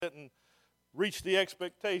reach the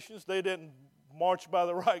expectations. They didn't march by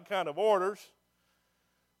the right kind of orders.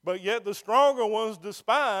 But yet the stronger ones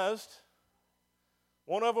despised.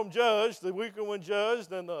 One of them judged, the weaker one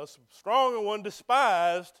judged, and the stronger one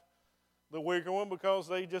despised the weaker one because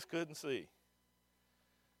they just couldn't see.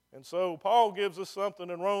 And so Paul gives us something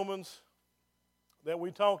in Romans that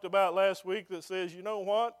we talked about last week that says, you know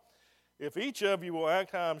what? If each of you will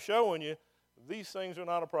act how I'm showing you, these things are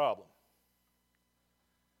not a problem.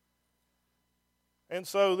 And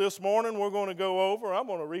so this morning we're going to go over, I'm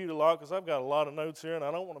going to read a lot because I've got a lot of notes here and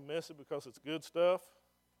I don't want to miss it because it's good stuff.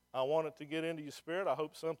 I want it to get into your spirit. I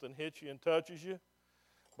hope something hits you and touches you.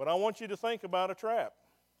 But I want you to think about a trap.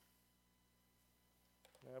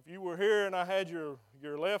 Now, if you were here and I had your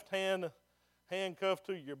left hand handcuffed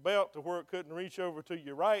to your belt to where it couldn't reach over to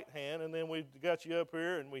your right hand, and then we got you up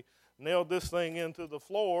here and we nailed this thing into the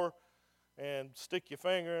floor and stick your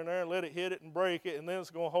finger in there and let it hit it and break it, and then it's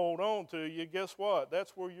going to hold on to you, guess what?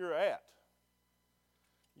 That's where you're at.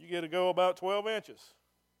 You get to go about 12 inches,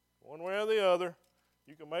 one way or the other.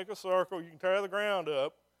 You can make a circle, you can tear the ground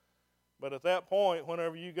up, but at that point,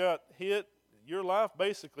 whenever you got hit, your life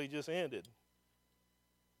basically just ended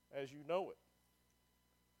as you know it.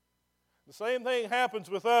 The same thing happens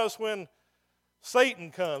with us when Satan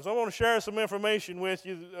comes. I want to share some information with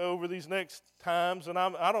you over these next times, and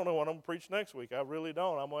I don't know what I'm going to preach next week. I really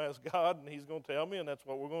don't. I'm going to ask God, and He's going to tell me, and that's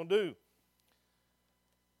what we're going to do.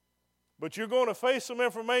 But you're going to face some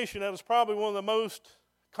information that is probably one of the most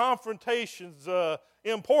confrontations,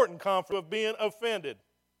 important conflict of being offended.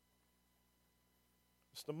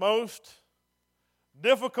 It's the most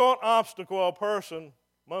difficult obstacle a person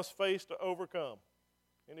must face to overcome.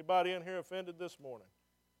 Anybody in here offended this morning?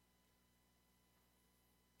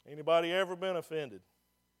 Anybody ever been offended?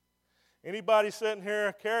 Anybody sitting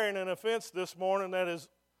here carrying an offense this morning that is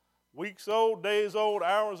weeks old, days old,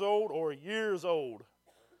 hours old, or years old?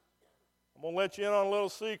 I'm going to let you in on a little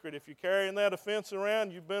secret. If you're carrying that offense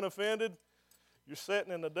around, you've been offended, you're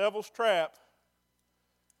sitting in the devil's trap.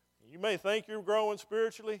 You may think you're growing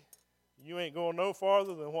spiritually. You ain't going no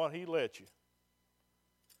farther than what he let you.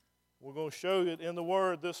 We're going to show you it in the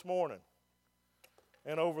Word this morning.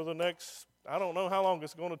 And over the next, I don't know how long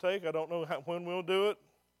it's going to take. I don't know when we'll do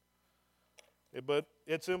it. But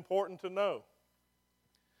it's important to know.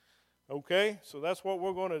 Okay, so that's what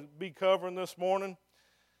we're going to be covering this morning.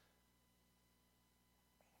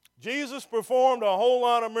 Jesus performed a whole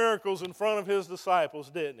lot of miracles in front of his disciples,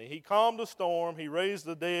 didn't he? He calmed the storm. He raised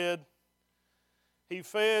the dead. He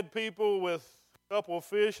fed people with a couple of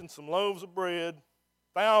fish and some loaves of bread,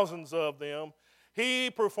 thousands of them.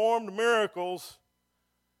 He performed miracles,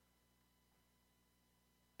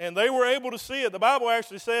 and they were able to see it. The Bible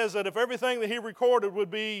actually says that if everything that he recorded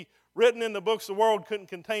would be written in the books, the world couldn't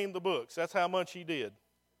contain the books. That's how much he did.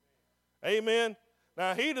 Amen?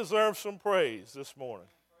 Now, he deserves some praise this morning.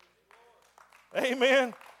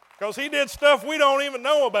 Amen? Because he did stuff we don't even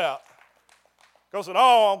know about. Because it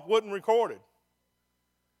all wasn't recorded.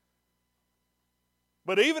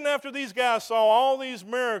 But even after these guys saw all these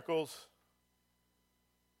miracles,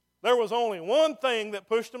 there was only one thing that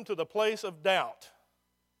pushed them to the place of doubt.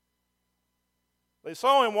 They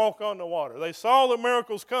saw him walk on the water. They saw the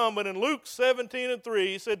miracles come, but in Luke 17:3,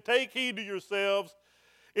 he said, "Take heed to yourselves.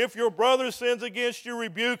 If your brother sins against you,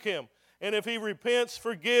 rebuke him. And if he repents,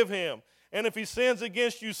 forgive him. And if he sins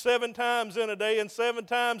against you 7 times in a day, and 7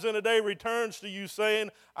 times in a day returns to you saying,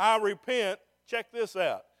 I repent," check this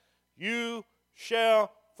out, "you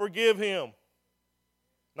shall forgive him."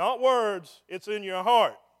 Not words, it's in your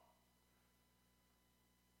heart.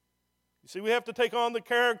 You see, we have to take on the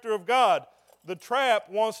character of God. The trap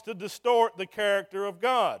wants to distort the character of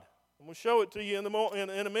God. I'm going to show it to you in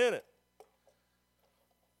a minute.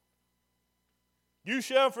 You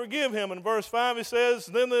shall forgive him. In verse 5 he says,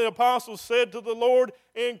 "Then the apostles said to the Lord,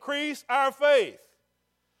 increase our faith."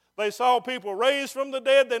 They saw people raised from the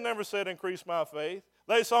dead. They never said, increase my faith.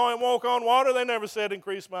 They saw him walk on water. They never said,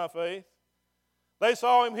 increase my faith. They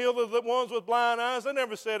saw him heal the ones with blind eyes. They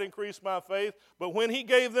never said, increase my faith. But when he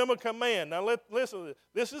gave them a command, now listen to this.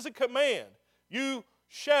 This is a command. You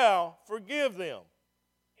shall forgive them.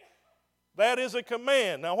 That is a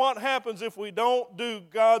command. Now what happens if we don't do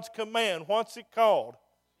God's command? What's it called?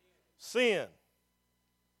 Sin.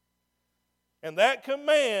 And that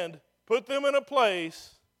command put them in a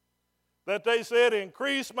place that they said,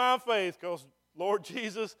 increase my faith, because Lord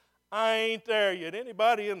Jesus, I ain't there yet.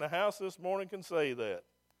 Anybody in the house this morning can say that.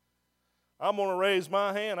 I'm going to raise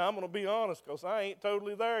my hand. I'm going to be honest, because I ain't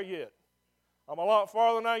totally there yet. I'm a lot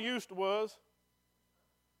farther than I used to was.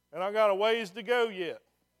 And I got a ways to go yet.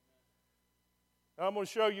 I'm going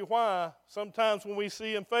to show you why. Sometimes when we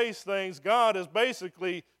see and face things, God is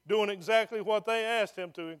basically doing exactly what they asked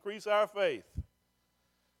him to, increase our faith.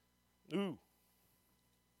 Ooh.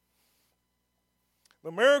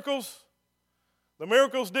 The miracles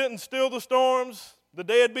didn't still the storms. The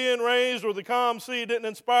dead being raised or the calm sea didn't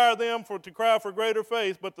inspire them to cry for greater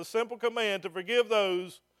faith, but the simple command to forgive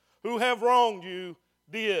those who have wronged you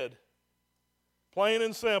did. Plain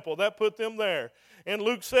and simple. That put them there. In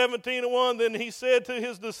Luke 17:1, then he said to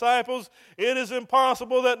his disciples, it is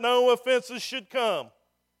impossible that no offenses should come,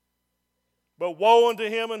 but woe unto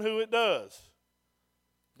him and who it does.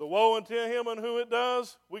 The woe unto him and who it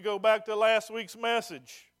does, we go back to last week's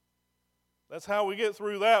message. That's how we get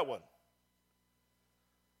through that one.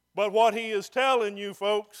 But what he is telling you,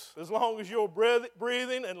 folks, as long as you're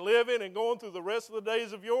breathing and living and going through the rest of the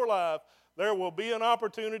days of your life, there will be an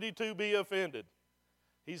opportunity to be offended.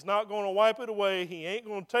 He's not going to wipe it away. He ain't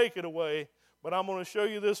going to take it away. But I'm going to show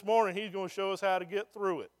you this morning, he's going to show us how to get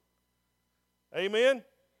through it. Amen?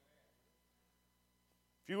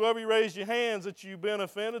 A few of you raised your hands that you've been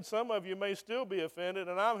offended. Some of you may still be offended.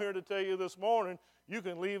 And I'm here to tell you this morning, you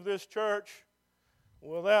can leave this church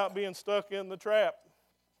without being stuck in the trap.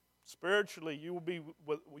 Spiritually, you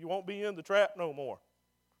won't be in the trap no more.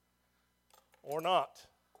 Or not.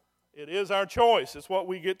 It is our choice. It's what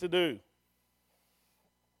we get to do.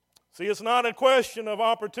 See, it's not a question of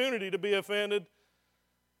opportunity to be offended,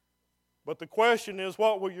 but the question is,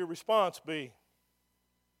 what will your response be?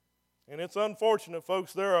 And it's unfortunate,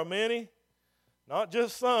 folks, there are many, not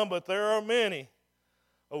just some, but there are many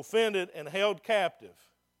offended and held captive.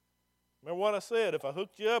 Remember what I said, if I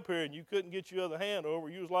hooked you up here and you couldn't get your other hand over,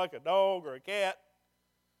 you was like a dog or a cat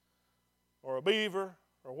or a beaver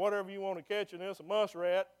or whatever you want to catch in this, a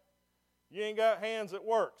muskrat. You ain't got hands that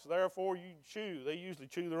work, so therefore you chew. They usually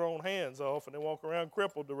chew their own hands off and they walk around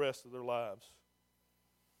crippled the rest of their lives.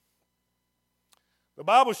 The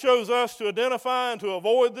Bible shows us to identify and to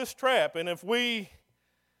avoid this trap, and if we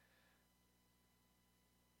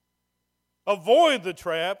avoid the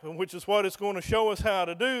trap, which is what it's going to show us how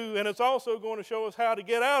to do, and it's also going to show us how to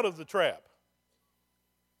get out of the trap.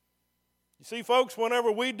 You see, folks,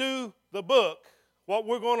 whenever we do the book, what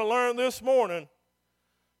we're going to learn this morning,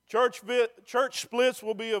 church splits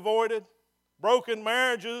will be avoided, broken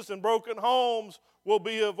marriages and broken homes will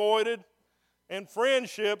be avoided, and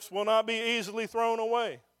friendships will not be easily thrown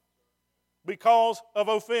away because of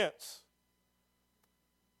offense.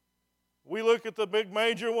 We look at the big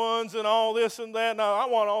major ones and all this and that. Now, I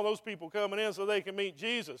want all those people coming in so they can meet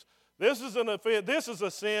Jesus. This is an offense. This is a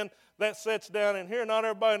sin that sets down in here. Not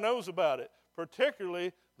everybody knows about it,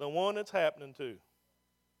 particularly the one it's happening to.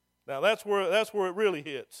 Now, that's where it really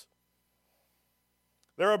hits.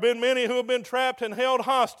 There have been many who have been trapped and held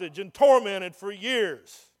hostage and tormented for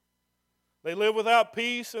years. They live without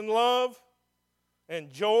peace and love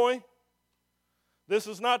and joy. This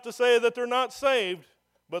is not to say that they're not saved,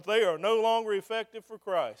 but they are no longer effective for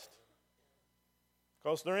Christ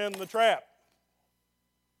because they're in the trap.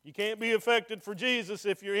 You can't be effective for Jesus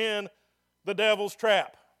if you're in the devil's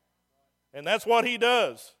trap. And that's what he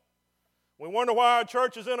does. We wonder why our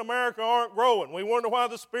churches in America aren't growing. We wonder why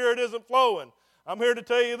the Spirit isn't flowing. I'm here to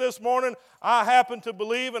tell you this morning, I happen to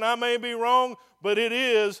believe, and I may be wrong, but it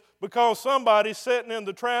is because somebody's sitting in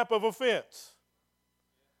the trap of offense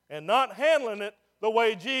and not handling it the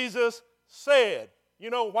way Jesus said. You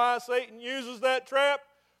know why Satan uses that trap?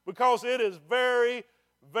 Because it is very,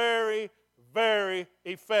 very, very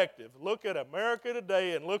effective. Look at America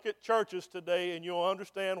today and look at churches today and you'll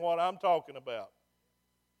understand what I'm talking about.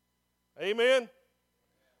 Amen?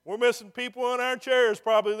 We're missing people in our chairs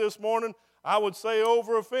probably this morning, I would say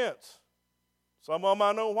over offense. Some of them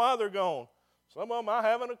I know why they're gone. Some of them I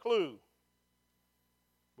haven't a clue.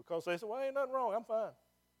 Because they say, well, ain't nothing wrong, I'm fine.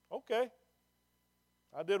 Okay.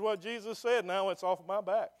 I did what Jesus said, now it's off of my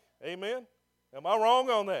back. Amen? Am I wrong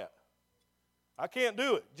on that? I can't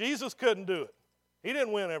do it. Jesus couldn't do it. He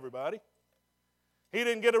didn't win everybody. He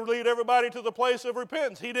didn't get to lead everybody to the place of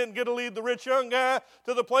repentance. He didn't get to lead the rich young guy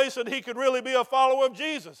to the place that he could really be a follower of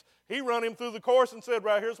Jesus. He run him through the course and said,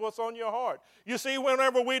 right, here's what's on your heart. You see,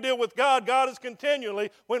 whenever we deal with God, God is continually,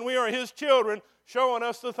 when we are his children, showing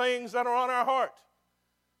us the things that are on our heart.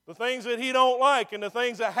 The things that he don't like and the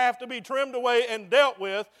things that have to be trimmed away and dealt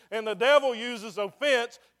with. And the devil uses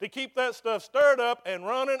offense to keep that stuff stirred up and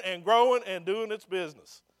running and growing and doing its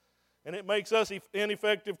business. And it makes us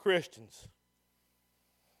ineffective Christians.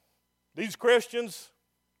 These Christians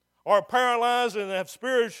are paralyzed and have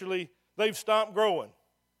they've stopped growing.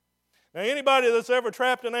 Now, anybody that's ever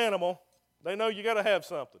trapped an animal, they know you got to have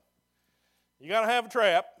something. You got to have a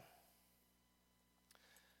trap.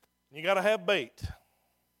 You got to have bait.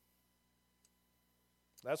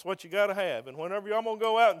 That's what you got to have. And whenever I'm going to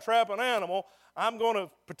go out and trap an animal, I'm going to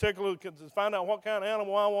particularly find out what kind of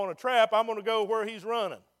animal I want to trap. I'm going to go where he's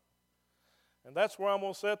running. And that's where I'm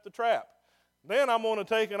going to set the trap. Then I'm going to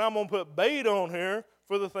take and I'm going to put bait on here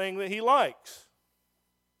for the thing that he likes.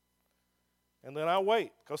 And then I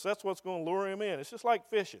wait, because that's what's going to lure him in. It's just like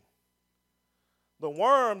fishing. The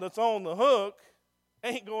worm that's on the hook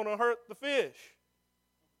ain't going to hurt the fish.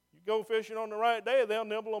 You go fishing on the right day, they'll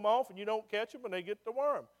nibble them off, and you don't catch them, and they get the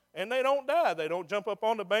worm. And they don't die. They don't jump up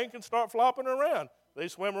on the bank and start flopping around. They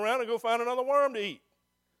swim around and go find another worm to eat.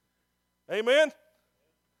 Amen?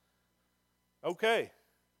 Okay.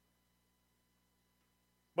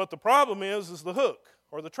 But the problem is the hook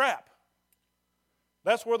or the trap.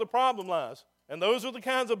 That's where the problem lies. And those are the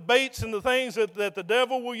kinds of baits and the things that the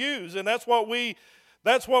devil will use. And that's what we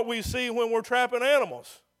see when we're trapping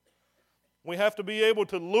animals. We have to be able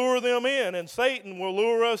to lure them in, and Satan will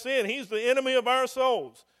lure us in. He's the enemy of our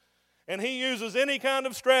souls. And he uses any kind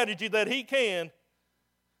of strategy that he can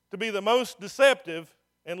to be the most deceptive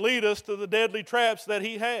and lead us to the deadly traps that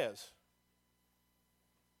he has.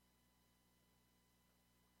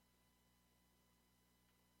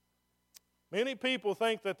 Many people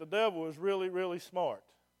think that the devil is really, really smart.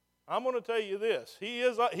 I'm going to tell you this. He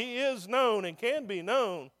is known and can be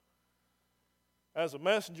known as a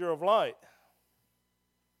messenger of light.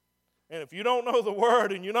 And if you don't know the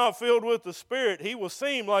Word and you're not filled with the Spirit, he will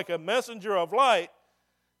seem like a messenger of light,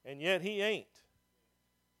 and yet he ain't.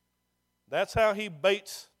 That's how he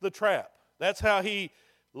baits the trap. That's how he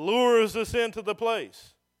lures us into the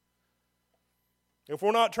place. If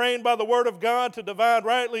we're not trained by the Word of God to divide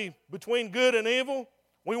rightly between good and evil,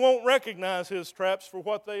 we won't recognize his traps for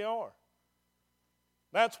what they are.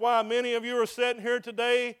 That's why many of you are sitting here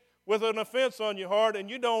today with an offense on your heart and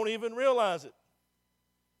you don't even realize it.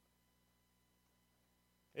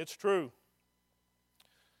 It's true.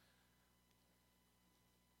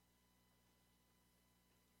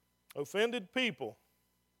 Offended people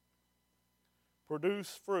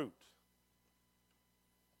produce fruit.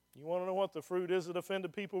 You want to know what the fruit is that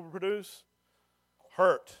offended people produce?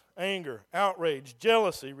 Hurt, anger, outrage,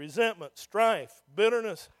 jealousy, resentment, strife,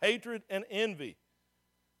 bitterness, hatred, and envy.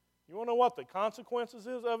 You want to know what the consequences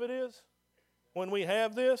of it is when we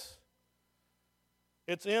have this?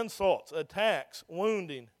 It's insults, attacks,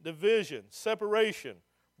 wounding, division, separation,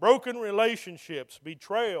 broken relationships,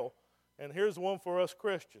 betrayal, and here's one for us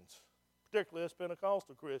Christians, particularly us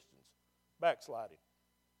Pentecostal Christians, backsliding.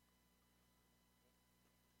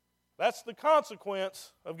 That's the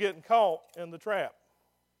consequence of getting caught in the trap.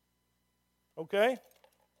 Okay?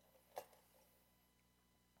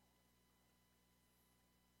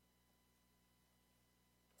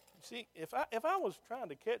 See, if I was trying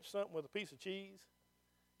to catch something with a piece of cheese,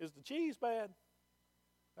 is the cheese bad?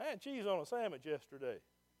 I had cheese on a sandwich yesterday.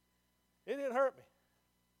 It didn't hurt me.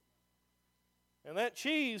 And that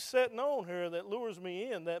cheese sitting on here that lures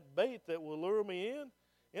me in, that bait that will lure me in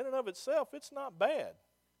and of itself, it's not bad.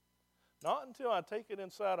 Not until I take it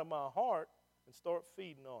inside of my heart and start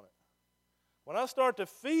feeding on it. When I start to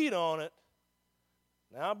feed on it,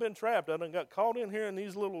 now I've been trapped. I done got caught in here in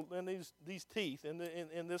these these teeth, in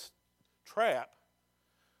this trap.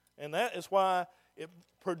 And that is why it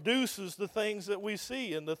produces the things that we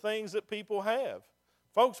see and the things that people have.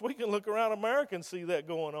 Folks, we can look around America and see that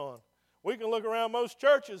going on. We can look around most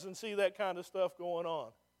churches and see that kind of stuff going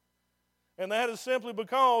on. And that is simply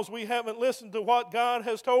because we haven't listened to what God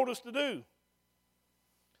has told us to do.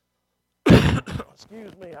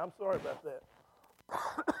 Excuse me, I'm sorry about that.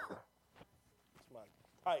 It's my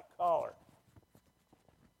tight collar.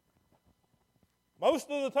 Most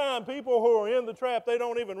of the time, people who are in the trap, they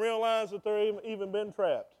don't even realize that they're even been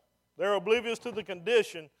trapped. They're oblivious to their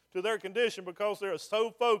condition because they're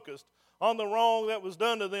so focused on the wrong that was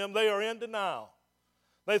done to them, they are in denial.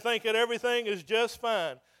 They think that everything is just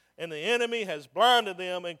fine. And the enemy has blinded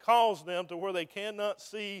them and caused them to where they cannot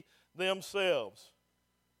see themselves.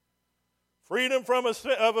 Freedom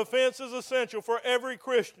of offense is essential for every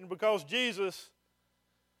Christian because Jesus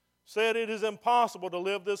said it is impossible to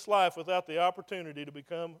live this life without the opportunity to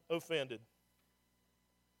become offended.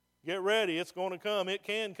 Get ready, it's going to come. It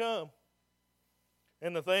can come.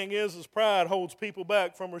 And the thing is pride holds people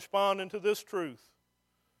back from responding to this truth.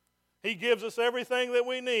 He gives us everything that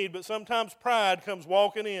we need, but sometimes pride comes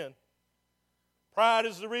walking in. Pride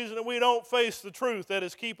is the reason that we don't face the truth that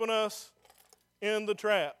is keeping us in the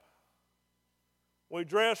trap. We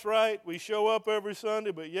dress right, we show up every Sunday,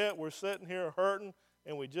 but yet we're sitting here hurting,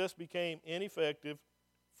 and we just became ineffective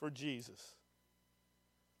for Jesus.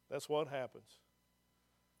 That's what happens.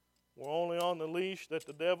 We're only on the leash that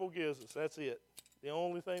the devil gives us. That's it. The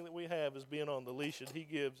only thing that we have is being on the leash that he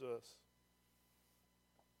gives us.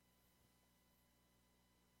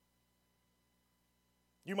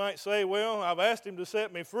 You might say, well, I've asked him to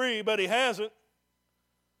set me free, but he hasn't.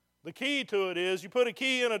 The key to it is you put a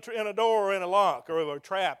key in a door or in a lock or a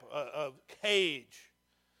trap, a cage.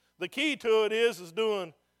 The key to it is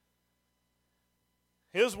doing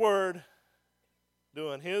his word,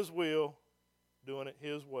 doing his will, doing it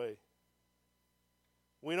his way.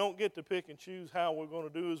 We don't get to pick and choose how we're going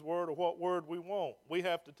to do his word or what word we want. We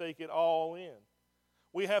have to take it all in.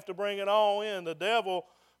 We have to bring it all in. The devil,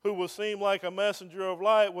 who will seem like a messenger of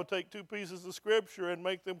light, will take two pieces of Scripture and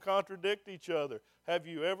make them contradict each other. Have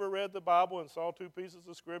you ever read the Bible and saw two pieces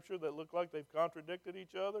of Scripture that look like they've contradicted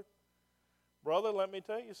each other? Brother, let me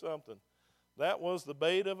tell you something. That was the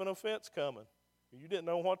bait of an offense coming. You didn't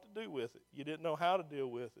know what to do with it. You didn't know how to deal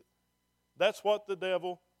with it. That's what the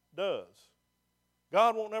devil does.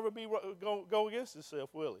 God won't never go against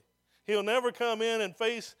himself, will he? He'll never come in and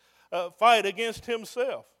fight against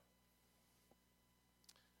himself.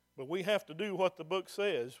 But we have to do what the book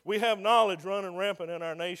says. We have knowledge running rampant in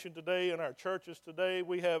our nation today, in our churches today.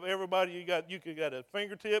 We have everybody, you got a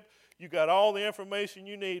fingertip, you got all the information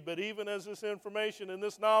you need. But even as this information and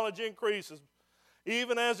this knowledge increases,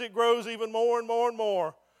 even as it grows even more and more and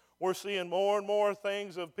more, we're seeing more and more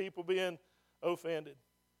things of people being offended.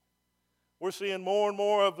 We're seeing more and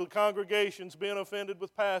more of the congregations being offended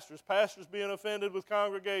with pastors, pastors being offended with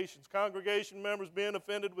congregations, congregation members being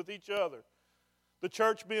offended with each other, the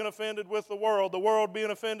church being offended with the world being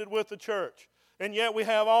offended with the church. And yet we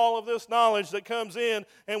have all of this knowledge that comes in,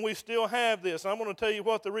 and we still have this. I'm going to tell you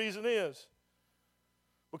what the reason is.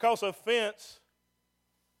 Because offense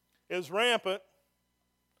is rampant,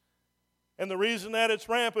 and the reason that it's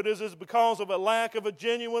rampant is because of a lack of a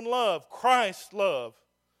genuine love, Christ's love.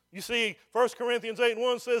 You see, 1 Corinthians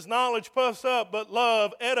 8:1 says, knowledge puffs up, but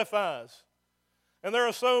love edifies. And there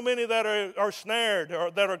are so many that are snared,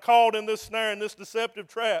 or that are caught in this snare, in this deceptive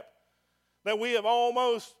trap, that we have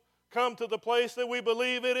almost come to the place that we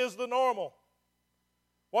believe it is the normal.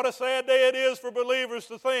 What a sad day it is for believers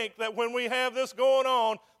to think that when we have this going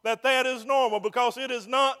on, that is normal, because it is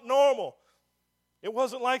not normal. It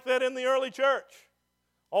wasn't like that in the early church.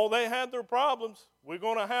 Oh, they had their problems. We're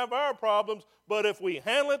going to have our problems. But if we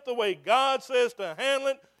handle it the way God says to handle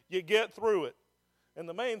it, you get through it. And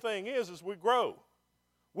the main thing is we grow.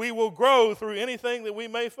 We will grow through anything that we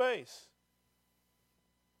may face.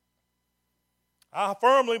 I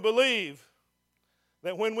firmly believe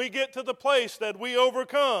that when we get to the place that we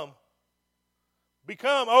become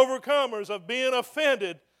overcomers of being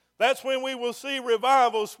offended, that's when we will see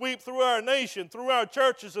revival sweep through our nation, through our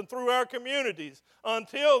churches, and through our communities.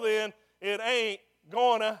 Until then, it ain't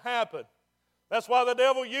going to happen. That's why the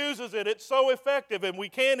devil uses it. It's so effective, and we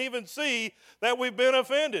can't even see that we've been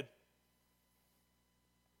offended.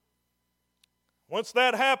 Once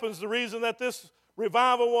that happens, the reason that this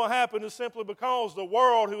revival will happen is simply because the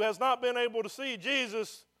world, who has not been able to see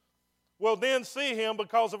Jesus, will then see him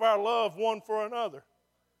because of our love one for another.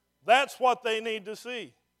 That's what they need to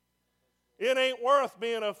see. It ain't worth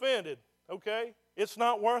being offended, okay? It's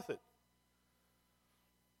not worth it.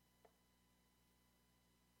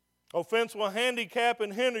 Offense will handicap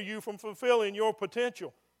and hinder you from fulfilling your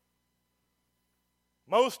potential.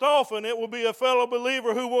 Most often, it will be a fellow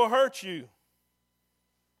believer who will hurt you.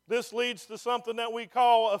 This leads to something that we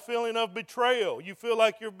call a feeling of betrayal. You feel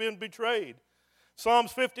like you've been betrayed.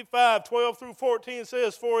 Psalms 55:12-14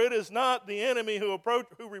 says, "For it is not the enemy who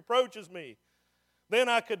reproaches me, then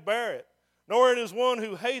I could bear it. Nor it is one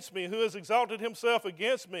who hates me, who has exalted himself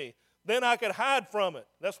against me. Then I could hide from it."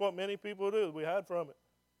 That's what many people do. We hide from it.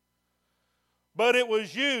 "But it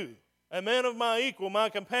was you, a man of my equal, my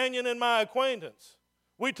companion and my acquaintance.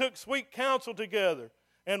 We took sweet counsel together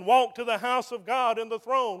and walked to the house of God and the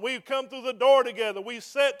throne. We've come through the door together. We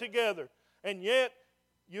sat together. And yet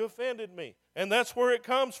you offended me." And that's where it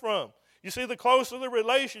comes from. You see, the closer the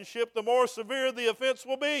relationship, the more severe the offense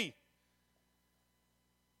will be.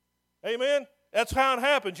 Amen? That's how it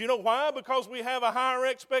happens. You know why? Because we have a higher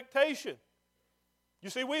expectation. You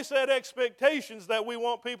see, we set expectations that we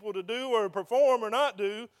want people to do or perform or not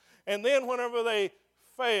do, and then whenever they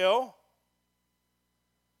fail,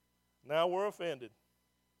 now we're offended.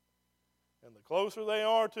 And the closer they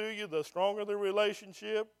are to you, the stronger the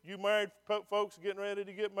relationship. You married folks getting ready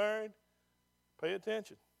to get married, pay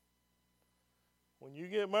attention. When you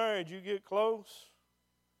get married, you get close.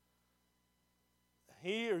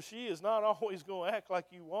 He or she is not always going to act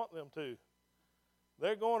like you want them to.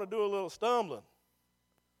 They're going to do a little stumbling.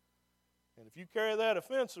 And if you carry that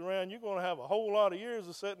offense around, you're going to have a whole lot of years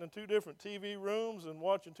of sitting in 2 different TV rooms and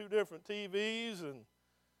watching 2 different TVs and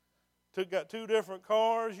got 2 different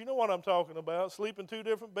cars. You know what I'm talking about. Sleep in 2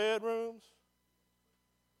 different bedrooms.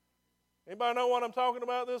 Anybody know what I'm talking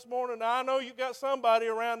about this morning? Now, I know you've got somebody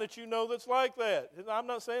around that you know that's like that. I'm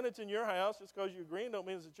not saying it's in your house. Just because you're green don't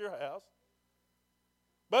mean it's at your house.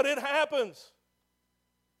 But it happens.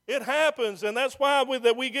 It happens, and that's why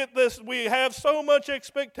we get this. We have so much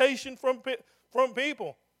expectation from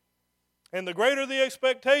people. And the greater the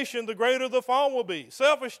expectation, the greater the fall will be.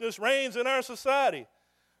 Selfishness reigns in our society.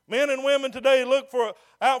 Men and women today look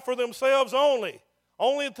out for themselves only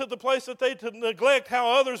to the place that they neglect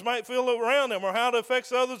how others might feel around them or how it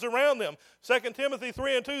affects others around them. 2 Timothy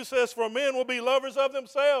 3:2 says, "For men will be lovers of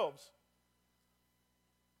themselves."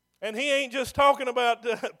 And he ain't just talking about,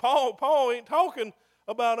 Paul ain't talking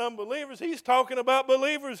about unbelievers. He's talking about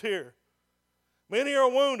believers here. Many are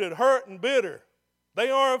wounded, hurt, and bitter. They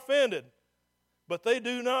are offended, but they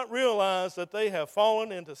do not realize that they have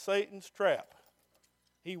fallen into Satan's trap.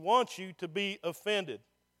 He wants you to be offended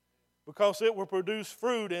because it will produce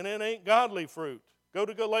fruit, and it ain't godly fruit. Go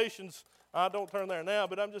to Galatians. I don't turn there now,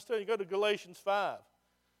 but I'm just telling you, go to Galatians 5.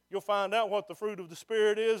 You'll find out what the fruit of the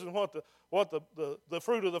Spirit is and what the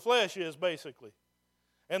fruit of the flesh is, basically.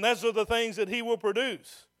 And those are the things that he will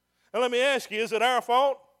produce. And let me ask you, is it our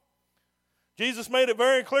fault? Jesus made it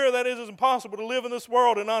very clear that it is impossible to live in this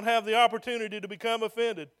world and not have the opportunity to become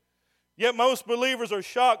offended. Yet most believers are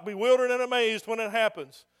shocked, bewildered, and amazed when it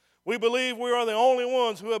happens. We believe we are the only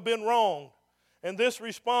ones who have been wronged, and this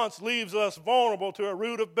response leaves us vulnerable to a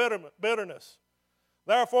root of bitterness.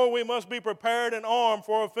 Therefore, we must be prepared and armed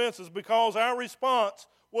for offenses because our response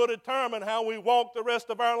will determine how we walk the rest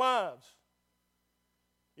of our lives.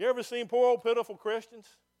 You ever seen poor old pitiful Christians?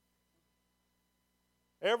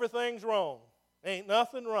 Everything's wrong. Ain't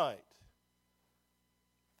nothing right.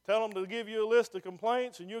 Tell them to give you a list of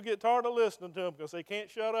complaints and you'll get tired of listening to them because they can't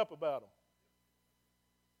shut up about them.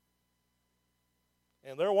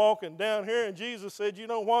 And they're walking down here and Jesus said, you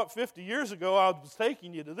know what, 50 years ago I was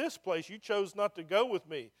taking you to this place. You chose not to go with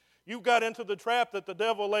me. You got into the trap that the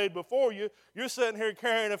devil laid before you. You're sitting here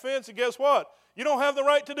carrying offense, and guess what? You don't have the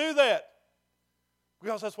right to do that.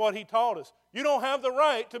 Because that's what he taught us. You don't have the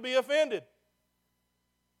right to be offended.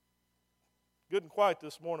 Good and quiet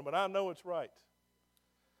this morning, but I know it's right.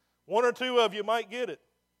 1 or 2 of you might get it.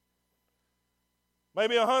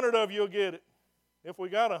 Maybe 100 of you will get it, if we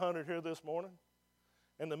got 100 here this morning.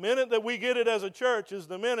 And the minute that we get it as a church is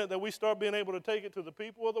the minute that we start being able to take it to the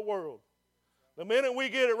people of the world. The minute we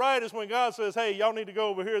get it right is when God says, hey, y'all need to go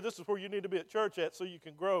over here. This is where you need to be at church at so you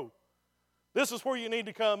can grow. This is where you need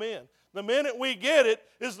to come in. The minute we get it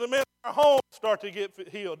is the minute our homes start to get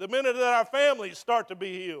healed. The minute that our families start to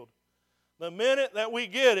be healed. The minute that we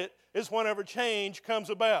get it is whenever change comes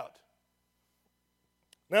about.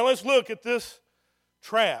 Now let's look at this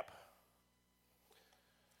trap.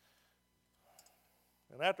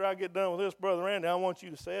 And after I get done with this, Brother Randy, I want you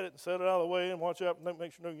to set it and set it out of the way and watch out and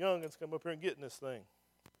make sure no youngins come up here and get in this thing.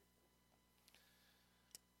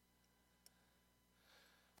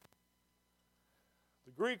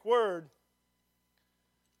 The Greek word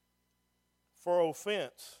for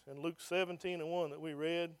offense in Luke 17:1 that we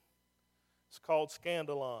read, it's called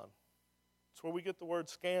scandalon. It's where we get the word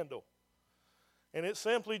scandal. And it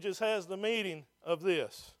simply just has the meaning of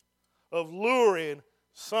this, of luring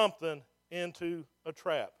something into a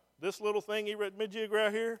trap. This little thing he read mid-jig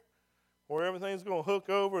right here, where everything's going to hook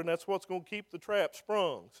over, and that's what's going to keep the trap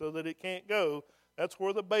sprung so that it can't go. That's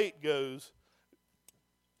where the bait goes.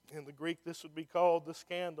 In the Greek, this would be called the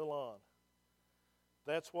scandalon.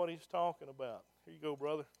 That's what he's talking about. Here you go,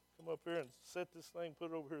 brother. Come up here and set this thing,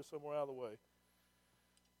 put it over here somewhere out of the way.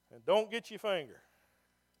 And don't get your finger.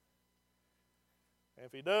 And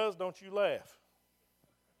if he does, don't you laugh.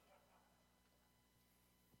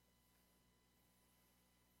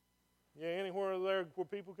 Yeah, anywhere there where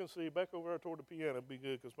people can see, back over there toward the piano would be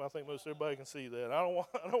good because I think most everybody can see that. I don't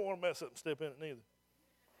want to mess up and step in it neither.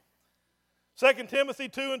 2 Timothy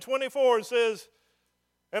 2:24, it says,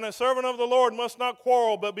 and a servant of the Lord must not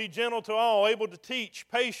quarrel, but be gentle to all, able to teach,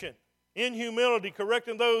 patient, in humility,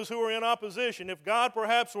 correcting those who are in opposition, if God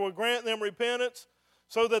perhaps will grant them repentance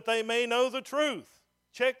so that they may know the truth.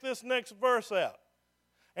 Check this next verse out.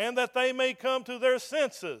 And that they may come to their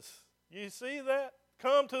senses. You see that?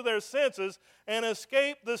 Come to their senses and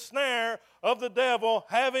escape the snare of the devil,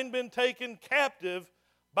 having been taken captive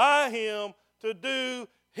by him to do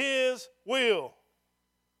his will.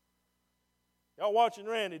 Y'all watching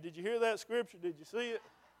Randy, did you hear that scripture? Did you see it?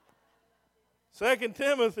 2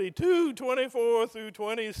 Timothy 2:24 through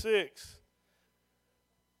 26.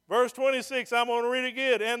 Verse 26, I'm going to read it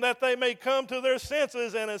again. And that they may come to their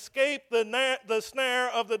senses and escape the snare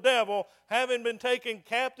of the devil, having been taken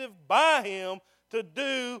captive by him to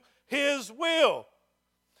do his will.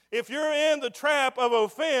 If you're in the trap of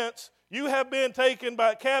offense, you have been taken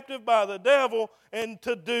captive by the devil and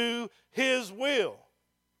to do his will.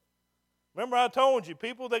 Remember I told you,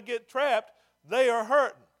 people that get trapped, they are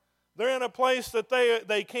hurting. They're in a place that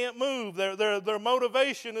they can't move. Their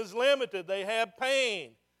motivation is limited. They have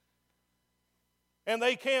pain. And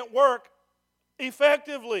they can't work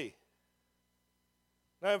effectively.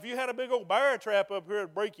 Now, if you had a big old bear trap up here to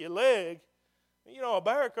break your leg, you know, a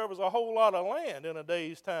bear covers a whole lot of land in a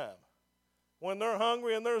day's time. When they're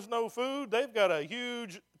hungry and there's no food, they've got a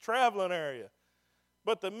huge traveling area.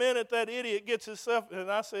 But the minute that idiot gets himself,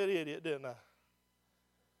 and I said idiot, didn't I?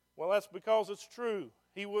 Well, that's because it's true.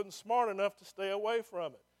 He wasn't smart enough to stay away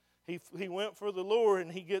from it. He went for the lure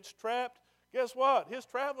and he gets trapped. Guess what? His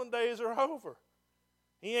traveling days are over.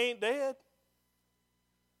 He ain't dead.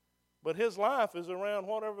 But his life is around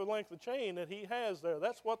whatever length of chain that he has there.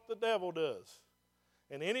 That's what the devil does.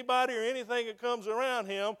 And anybody or anything that comes around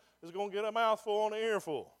him is going to get a mouthful and an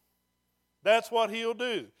earful. That's what he'll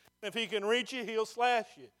do. If he can reach you, he'll slash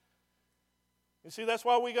you. You see, that's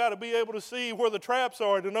why we got to be able to see where the traps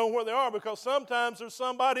are, to know where they are, because sometimes there's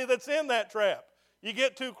somebody that's in that trap. You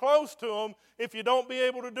get too close to them, if you don't be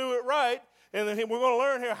able to do it right, and then we're going to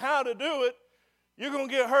learn here how to do it, you're going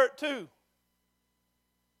to get hurt too.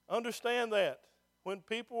 Understand that. When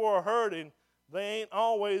people are hurting, they ain't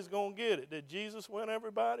always going to get it. Did Jesus win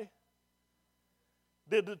everybody?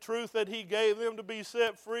 Did the truth that he gave them to be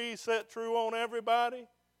set free set true on everybody?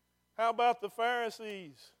 How about the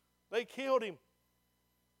Pharisees? They killed him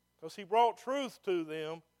because he brought truth to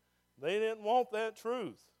them. They didn't want that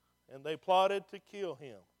truth, and they plotted to kill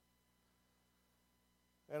him.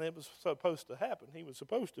 And it was supposed to happen. He was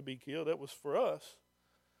supposed to be killed. That was for us.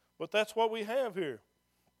 But that's what we have here.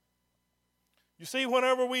 You see,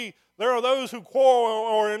 whenever there are those who quarrel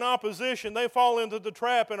or are in opposition, they fall into the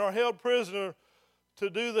trap and are held prisoner to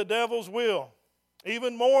do the devil's will.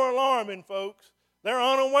 Even more alarming, folks, they're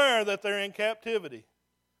unaware that they're in captivity.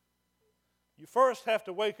 You first have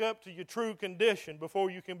to wake up to your true condition before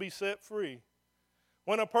you can be set free.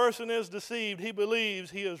 When a person is deceived, he believes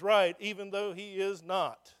he is right, even though he is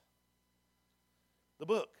not. The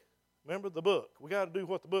book. Remember the book. We got to do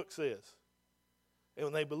what the book says. And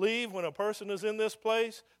when they believe, when a person is in this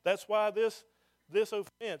place, that's why this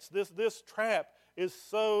offense, this trap is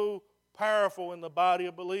so powerful in the body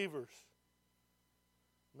of believers.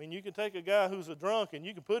 I mean, you can take a guy who's a drunk and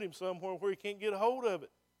you can put him somewhere where he can't get a hold of it.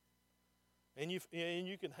 And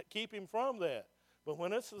you can keep him from that. But when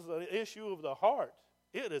this is an issue of the heart,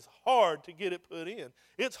 it is hard to get it put in.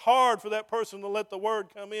 It's hard for that person to let the word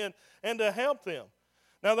come in and to help them.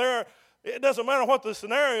 Now, it doesn't matter what the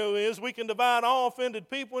scenario is, we can divide all offended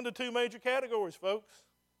people into two major categories, folks.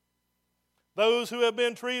 Those who have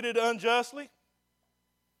been treated unjustly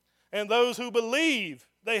and those who believe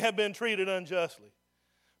they have been treated unjustly.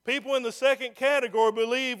 People in the second category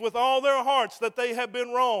believe with all their hearts that they have been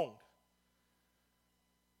wronged.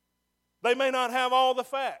 They may not have all the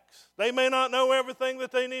facts. They may not know everything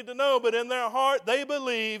that they need to know, but in their heart they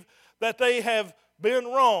believe that they have been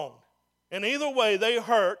wronged. And either way, they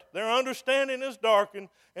hurt, their understanding is darkened,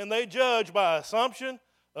 and they judge by assumption,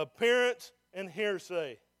 appearance, and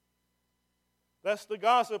hearsay. That's the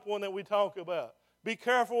gossip one that we talk about. Be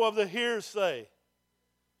careful of the hearsay.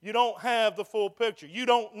 You don't have the full picture. You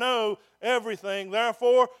don't know everything.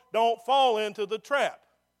 Therefore, don't fall into the trap.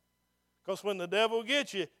 Because when the devil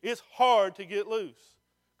gets you, it's hard to get loose.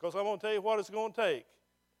 Because I'm going to tell you what it's going to take.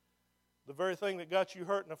 The very thing that got you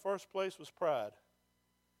hurt in the first place was pride.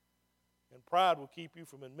 And pride will keep you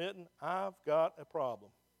from admitting, I've got a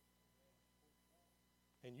problem.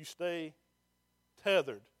 And you stay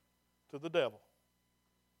tethered to the devil.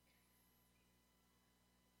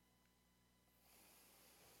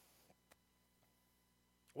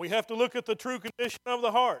 We have to look at the true condition of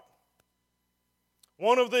the heart.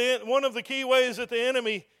 One of the key ways that the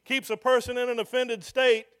enemy keeps a person in an offended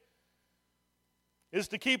state is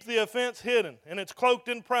to keep the offense hidden, and it's cloaked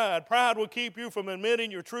in pride. Pride will keep you from admitting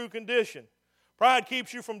your true condition. Pride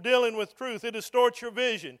keeps you from dealing with truth. It distorts your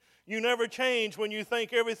vision. You never change when you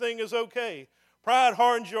think everything is okay. Pride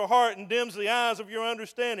hardens your heart and dims the eyes of your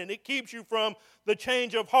understanding. It keeps you from the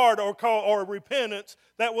change of heart or repentance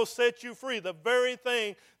that will set you free. The very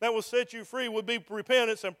thing that will set you free would be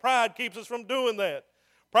repentance, and pride keeps us from doing that.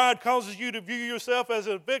 Pride causes you to view yourself as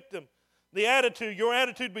a victim. Your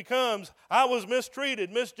attitude becomes, I was mistreated,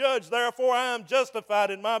 misjudged, therefore I am justified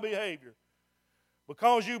in my behavior.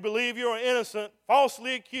 because you believe you are innocent,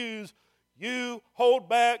 falsely accused, you hold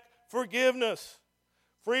back forgiveness.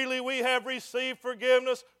 Freely we have received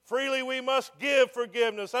forgiveness. Freely we must give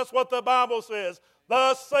forgiveness. That's what the Bible says.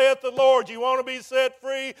 Thus saith the Lord. You want to be set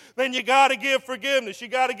free? Then you got to give forgiveness. You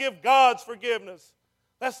got to give God's forgiveness.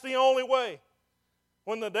 That's the only way.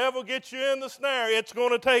 When the devil gets you in the snare, it's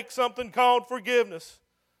going to take something called forgiveness.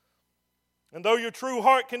 And though your true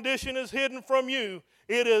heart condition is hidden from you,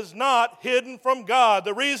 it is not hidden from God.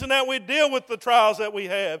 The reason that we deal with the trials that we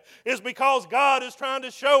have is because God is trying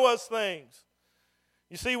to show us things.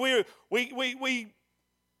 You see, we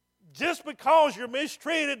just because you're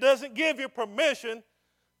mistreated doesn't give you permission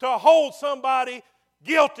to hold somebody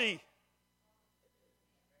guilty.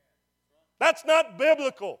 That's not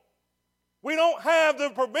biblical. We don't have the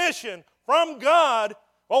permission from God.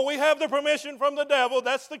 Well, we have the permission from the devil.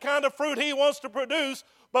 That's the kind of fruit he wants to produce.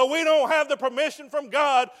 But we don't have the permission from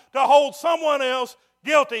God to hold someone else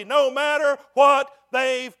guilty, no matter what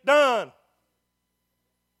they've done.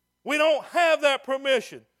 We don't have that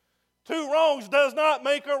permission. Two wrongs does not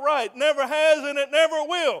make a right. Never has and it never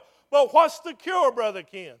will. But what's the cure, Brother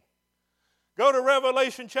Ken? Go to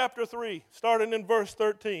Revelation chapter 3, starting in verse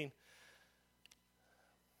 13.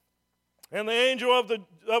 And the angel of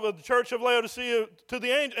the church of Laodicea, to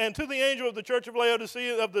the angel of the church of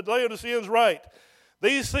Laodicea, of the Laodiceans write,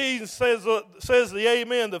 these things says the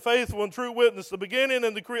Amen, the faithful and true witness, the beginning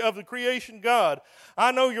of the creation God.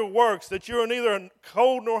 I know your works, that you are neither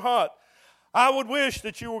cold nor hot. I would wish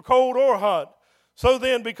that you were cold or hot. So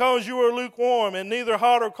then, because you are lukewarm and neither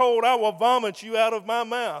hot or cold, I will vomit you out of my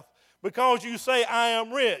mouth. Because you say, I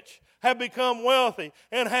am rich, have become wealthy,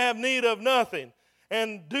 and have need of nothing,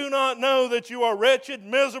 and do not know that you are wretched,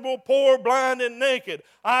 miserable, poor, blind, and naked.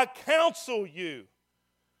 I counsel you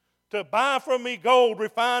to buy from me gold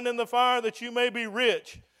refined in the fire, that you may be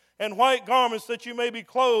rich, and white garments that you may be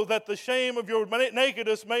clothed, that the shame of your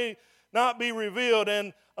nakedness may not be revealed,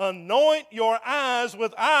 and anoint your eyes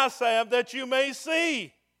with eye salve that you may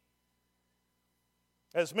see.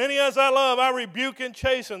 As many as I love, I rebuke and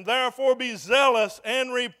chasten. Therefore be zealous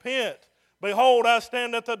and repent. Behold, I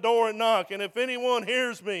stand at the door and knock, and if anyone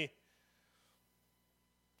hears my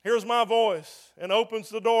voice, and opens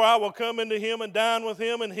the door, I will come into him and dine with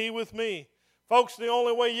him, and he with me. Folks, the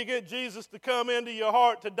only way you get Jesus to come into your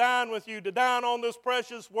heart, to dine with you, to dine on this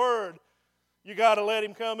precious word, you got to let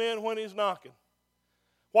him come in when he's knocking.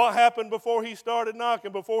 What happened before he started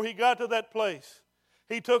knocking, before he got to that place?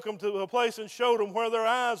 He took them to a place and showed them where their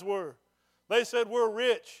eyes were. They said, we're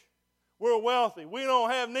rich, we're wealthy, we don't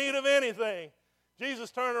have need of anything.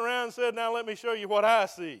 Jesus turned around and said, now let me show you what I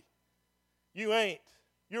see. You ain't.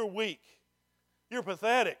 You're weak. You're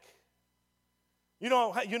pathetic. You're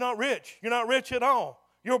not rich. You're not rich at all.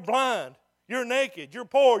 You're blind. You're naked. You're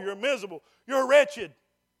poor. You're miserable. You're wretched.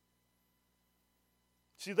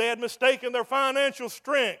 See, they had mistaken their financial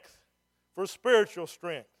strength for spiritual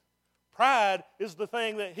strength. Pride is the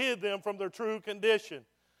thing that hid them from their true condition.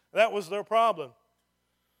 That was their problem.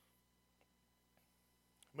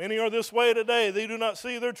 Many are this way today. They do not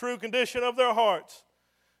see their true condition of their hearts.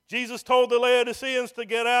 Jesus told the Laodiceans to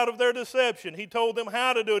get out of their deception. He told them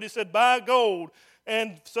how to do it. He said, buy gold,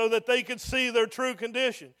 and so that they could see their true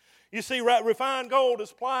condition. You see, refined gold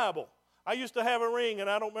is pliable. I used to have a ring, and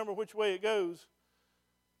I don't remember which way it goes.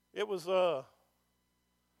 It was, I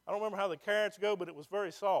don't remember how the carats go, but it was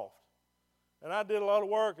very soft. And I did a lot of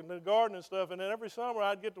work in the garden and stuff, and then every summer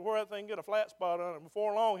I'd get to where that thing get a flat spot on it.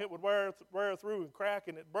 Before long, it would wear through and crack,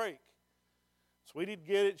 and it'd break. Sweetie'd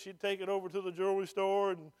get it. She'd take it over to the jewelry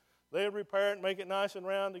store, and they'd repair it and make it nice and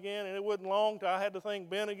round again, and it wasn't long till I had the thing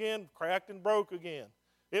bent again, cracked and broke again.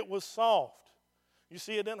 It was soft. You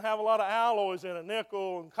see, it didn't have a lot of alloys in it,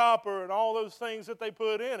 nickel and copper and all those things that they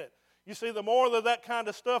put in it. You see, the more of that kind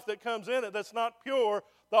of stuff that comes in it that's not pure,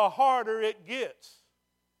 the harder it gets.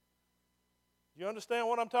 You understand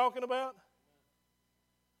what I'm talking about?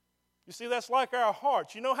 You see, that's like our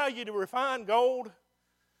hearts. You know how you refine gold?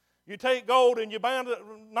 You take gold and you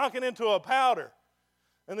knock it into a powder.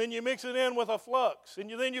 And then you mix it in with a flux. And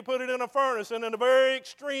then you put it in a furnace and in a very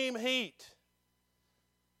extreme heat.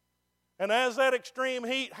 And as that extreme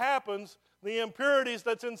heat happens, the impurities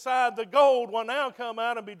that's inside the gold will now come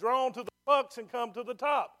out and be drawn to the flux and come to the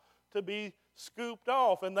top to be scooped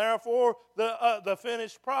off. And therefore, the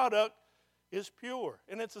finished product is pure.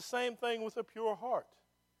 And it's the same thing with a pure heart.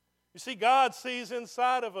 You see, God sees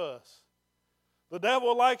inside of us. The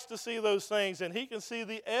devil likes to see those things, and he can see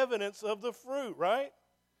the evidence of the fruit, right?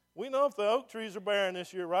 We know if the oak trees are bearing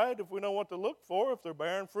this year, right? If we know what to look for, if they're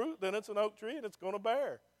bearing fruit, then it's an oak tree and it's going to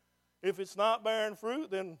bear. If it's not bearing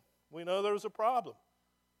fruit, then we know there's a problem.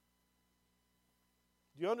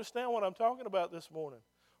 Do you understand what I'm talking about this morning?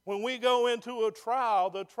 When we go into a trial,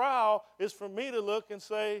 the trial is for me to look and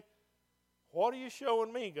say, what are you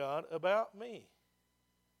showing me, God, about me?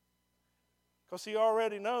 Because he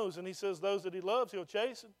already knows, and he says those that he loves, he'll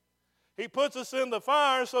chasten. He puts us in the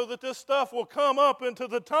fire so that this stuff will come up into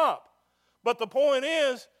the top. But the point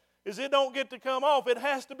is it don't get to come off. It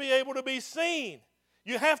has to be able to be seen.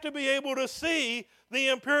 You have to be able to see the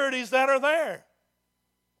impurities that are there.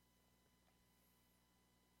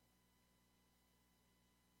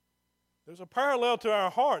 There's a parallel to our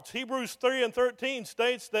hearts. Hebrews 3:13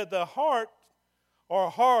 states that the heart are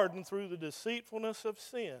hardened through the deceitfulness of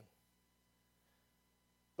sin.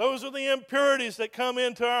 Those are the impurities that come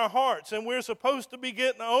into our hearts, and we're supposed to be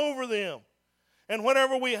getting over them. And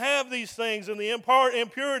whenever we have these things and the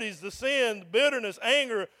impurities, the sin, the bitterness,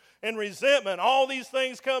 anger, and resentment, all these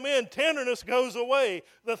things come in, tenderness goes away.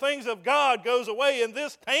 The things of God goes away, and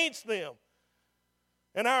this taints them.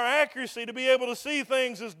 And our accuracy to be able to see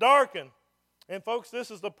things is darkened. And folks, this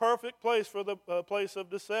is the perfect place for the place of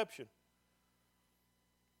deception.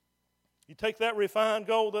 You take that refined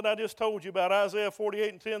gold that I just told you about, Isaiah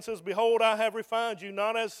 48:10 says, "Behold, I have refined you,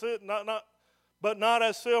 but not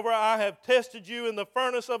as silver. I have tested you in the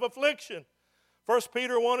furnace of affliction." 1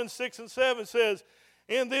 Peter 1:6-7 says,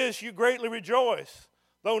 "In this you greatly rejoice,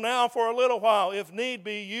 though now for a little while, if need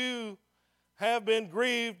be, you have been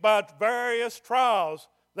grieved by various trials,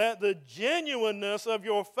 that the genuineness of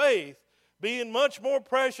your faith, being much more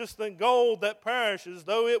precious than gold that perishes,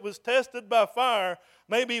 though it was tested by fire,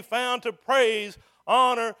 may be found to praise,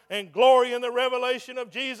 honor, and glory in the revelation of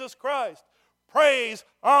Jesus Christ." Praise,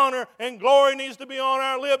 honor, and glory needs to be on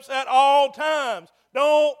our lips at all times.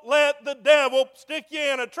 Don't let the devil stick you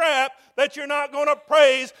in a trap that you're not going to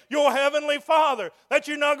praise your heavenly Father, that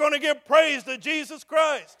you're not going to give praise to Jesus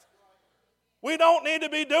Christ. We don't need to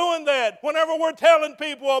be doing that whenever we're telling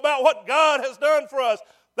people about what God has done for us.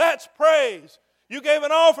 That's praise. You gave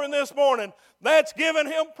an offering this morning. That's giving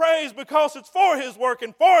Him praise because it's for His work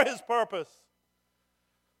and for His purpose.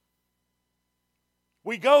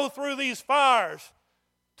 We go through these fires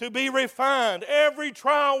to be refined. Every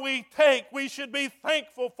trial we take, we should be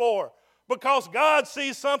thankful for because God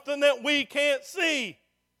sees something that we can't see.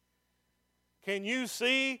 Can you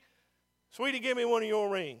see? Sweetie, give me one of your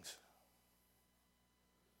rings.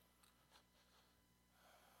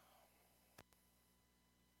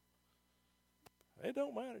 It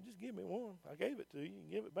don't matter. Just give me one. I gave it to you. You can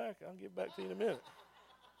give it back. I'll give it back to you in a minute.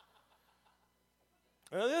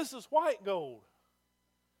 Now, this is white gold.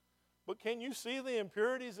 But can you see the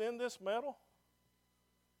impurities in this metal?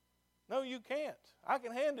 No, you can't. I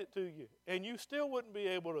can hand it to you, and you still wouldn't be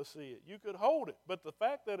able to see it. You could hold it, but the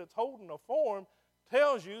fact that it's holding a form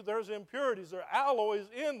tells you there's impurities, there are alloys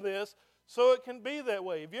in this, so it can be that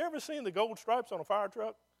way. Have you ever seen the gold stripes on a fire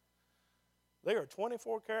truck? They are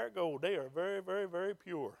 24 karat gold. They are very, very, very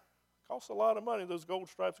pure. Costs a lot of money. Those gold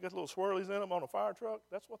stripes got little swirlies in them on a fire truck.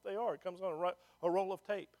 That's what they are. It comes on a roll of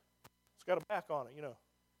tape. It's got a back on it,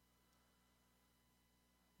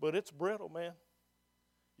 But it's brittle, man.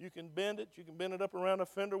 You can bend it. You can bend it up around a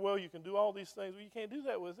fender well. You can do all these things. Well, you can't do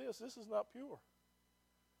that with this. This is not pure.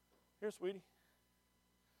 Here, sweetie.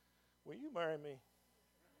 Will you marry me?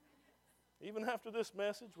 Even after this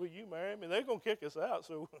message, will you marry me? They're going to kick us out,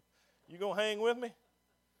 so you going to hang with me?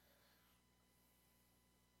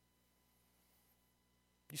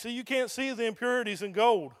 You see, you can't see the impurities in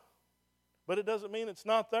gold, but it doesn't mean it's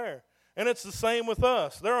not there. And it's the same with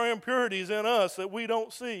us. There are impurities in us that we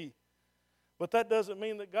don't see, but that doesn't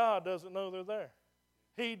mean that God doesn't know they're there.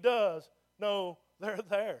 He does know they're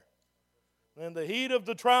there. And the heat of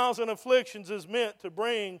the trials and afflictions is meant to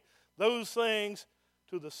bring those things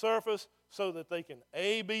to the surface so that they can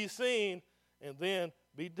A, be seen, and then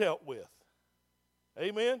be dealt with.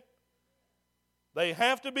 Amen? They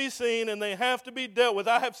have to be seen and they have to be dealt with.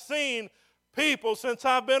 I have seen people since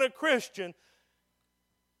I've been a Christian.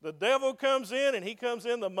 The devil comes in and he comes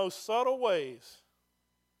in the most subtle ways.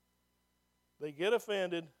 They get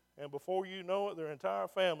offended, and before you know it, their entire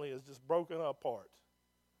family is just broken apart.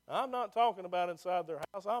 Now, I'm not talking about inside their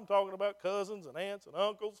house. I'm talking about cousins and aunts and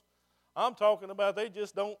uncles. I'm talking about they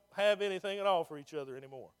just don't have anything at all for each other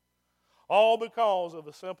anymore. All because of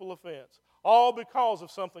a simple offense. All because of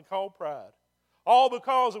something called pride. All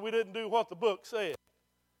because we didn't do what the book said.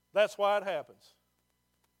 That's why it happens.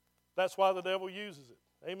 That's why the devil uses it.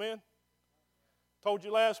 Amen? Told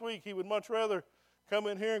you last week he would much rather come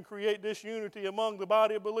in here and create disunity among the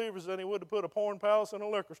body of believers than he would to put a porn palace and a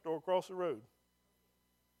liquor store across the road.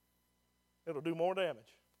 It'll do more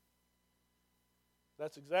damage.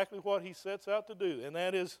 That's exactly what he sets out to do, and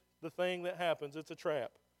that is the thing that happens. It's a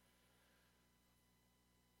trap.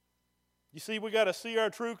 You see, we got to see our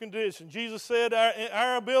true condition. Jesus said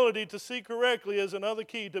our ability to see correctly is another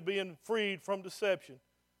key to being freed from deception.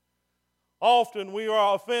 Often we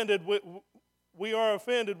are offended. When we are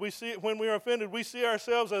offended, we see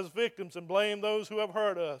ourselves as victims and blame those who have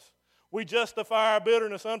hurt us. We justify our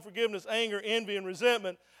bitterness, unforgiveness, anger, envy, and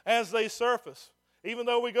resentment as they surface. Even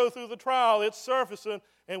though we go through the trial, it's surfacing,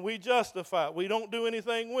 and we justify it. We don't do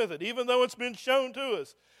anything with it, even though it's been shown to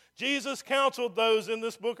us. Jesus counseled those in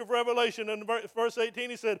this book of Revelation. In verse 18,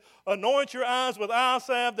 he said, anoint your eyes with eye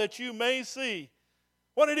salve that you may see.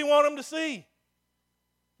 What did he want them to see?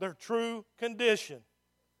 Their true condition.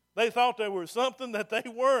 They thought they were something that they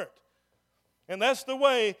weren't. And that's the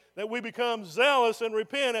way that we become zealous and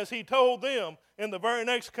repent, as he told them in the very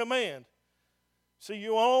next command. See,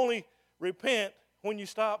 you only repent when you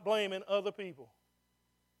stop blaming other people.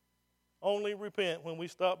 Only repent when we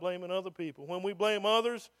stop blaming other people. When we blame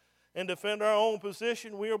others and defend our own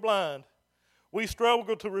position, we are blind. We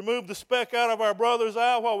struggle to remove the speck out of our brother's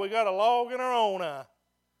eye while we got a log in our own eye.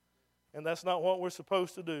 And that's not what we're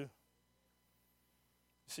supposed to do.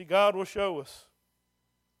 See, God will show us.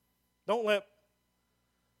 Don't let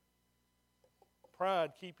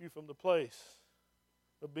pride keep you from the place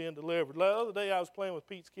of being delivered. The other day I was playing with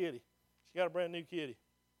Pete's kitty. She got a brand new kitty.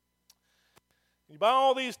 You buy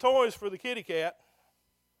all these toys for the kitty cat,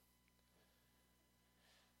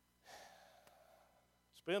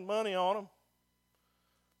 spend money on them,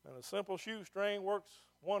 and a simple shoestring works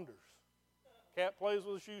wonders. Cat plays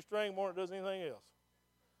with a shoestring more than it does anything else.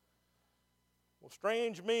 Well,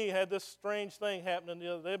 Strange Me had this strange thing happening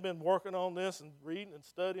the other day. They've been working on this and reading and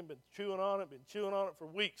studying, been chewing on it for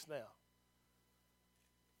weeks now.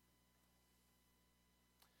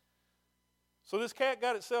 So this cat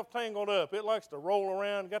got itself tangled up. It likes to roll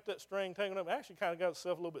around, got that string tangled up. It actually kind of got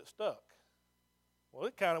itself a little bit stuck. Well,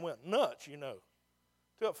 it kind of went nuts,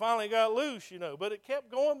 till it finally got loose, but it kept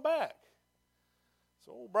going back.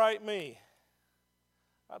 So old bright me,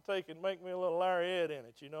 I take and make me a little lariat in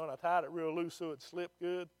it, and I tied it real loose so it'd slip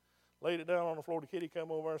good. Laid it down on the floor. The kitty come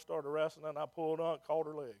over and started wrestling, and I pulled on it, caught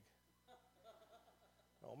her leg.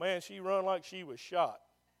 Oh, man, she run like she was shot.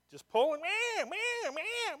 Just pulling, meow, meow,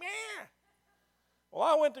 meow, meow. Well,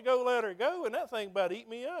 I went to go let her go, and that thing about eat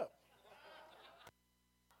me up.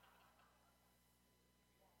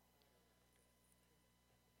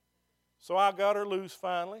 So I got her loose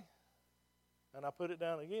finally, and I put it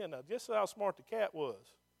down again. Now, just how smart the cat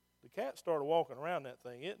was. The cat started walking around that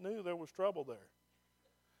thing. It knew there was trouble there.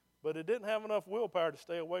 But it didn't have enough willpower to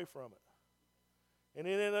stay away from it. And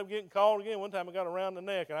it ended up getting caught again. One time it got around the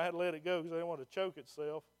neck, and I had to let it go because I didn't want to choke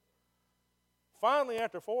itself. Finally,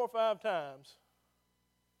 after 4 or 5 times,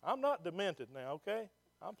 I'm not demented now, okay?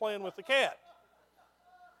 I'm playing with the cat.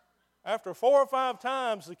 After 4 or 5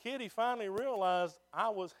 times, the kitty finally realized I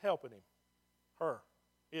was helping him.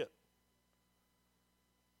 It.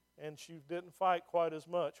 And she didn't fight quite as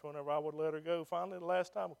much whenever I would let her go. Finally, the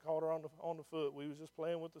last time I caught her on the foot. We was just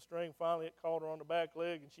playing with the string. Finally, it caught her on the back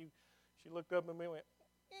leg, and she looked up at me and went,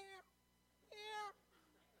 meow,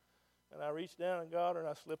 meow. And I reached down and got her, and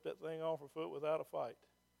I slipped that thing off her foot without a fight.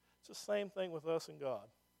 It's the same thing with us and God.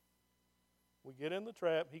 We get in the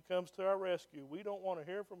trap. He comes to our rescue. We don't want to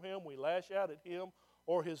hear from him. We lash out at him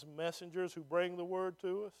or his messengers who bring the word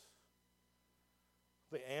to us.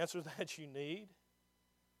 The answer that you need.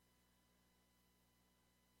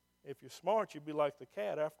 If you're smart, you'd be like the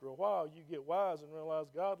cat. After a while, you get wise and realize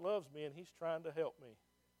God loves me and he's trying to help me.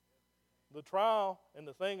 The trial and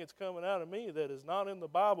the thing that's coming out of me that is not in the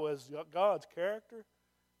Bible as God's character,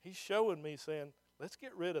 he's showing me saying, let's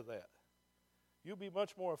get rid of that. You'll be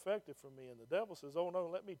much more effective for me. And the devil says, oh no,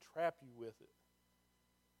 let me trap you with it.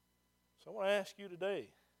 So I want to ask you today,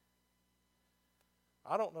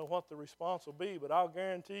 I don't know what the response will be, but I'll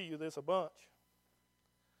guarantee you there's a bunch.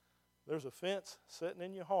 There's a fence sitting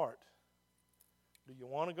in your heart. Do you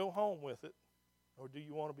want to go home with it, or do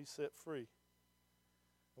you want to be set free?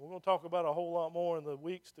 And we're going to talk about a whole lot more in the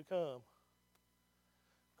weeks to come.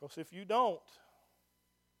 Because if you don't,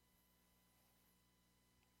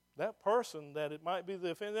 that person that it might be the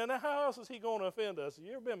offender, now how else is he going to offend us? Have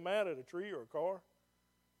you ever been mad at a tree or a car?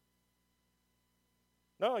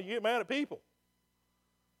 No, you get mad at people.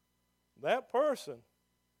 That person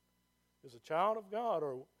is a child of God,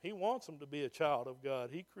 or he wants them to be a child of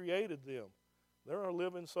God. He created them. They're a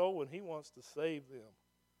living soul, and he wants to save them.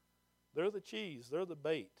 They're the cheese. They're the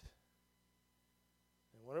bait.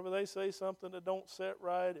 And whenever they say something that don't set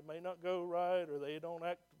right, it may not go right, or they don't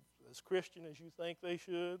act as Christian as you think they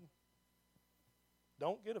should,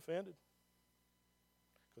 don't get offended.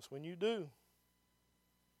 Because when you do,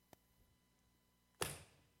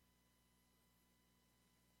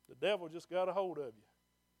 the devil just got a hold of you.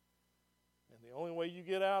 And the only way you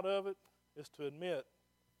get out of it is to admit,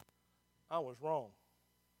 I was wrong.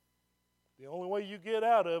 The only way you get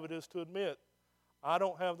out of it is to admit, I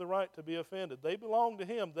don't have the right to be offended. They belong to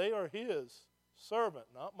him. They are his servant,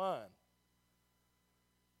 not mine.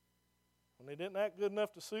 When they didn't act good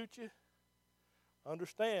enough to suit you,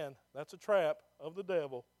 understand that's a trap of the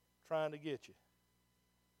devil trying to get you.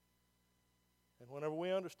 And whenever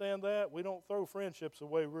we understand that, we don't throw friendships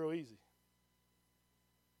away real easy.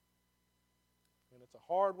 And it's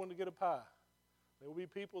a hard one to get a pie. There will be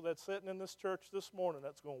people that's sitting in this church this morning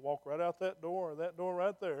that's going to walk right out that door or that door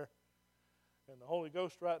right there, and the Holy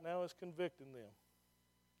Ghost right now is convicting them.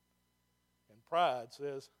 And pride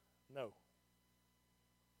says, no.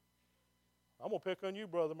 I'm going to pick on you,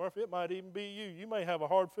 Brother Murphy. It might even be you. You may have a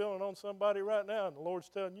hard feeling on somebody right now, and the Lord's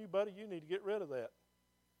telling you, buddy, you need to get rid of that.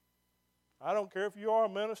 I don't care if you are a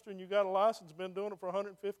minister and you got a license, been doing it for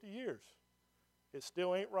 150 years. It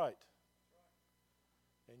still ain't right.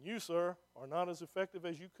 And you, sir, are not as effective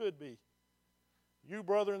as you could be. You,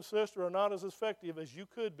 brother and sister, are not as effective as you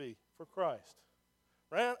could be for Christ.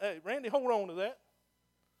 Randy, hold on to that.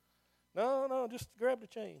 No, just grab the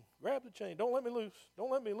chain. Grab the chain. Don't let me loose.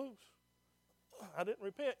 Don't let me loose. I didn't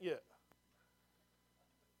repent yet.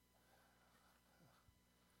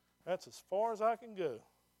 That's as far as I can go.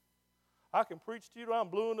 I can preach to you till I'm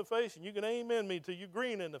blue in the face, and you can amen me till you're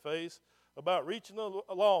green in the face about reaching the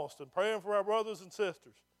lost and praying for our brothers and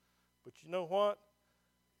sisters. But you know what?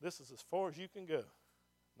 This is as far as you can go.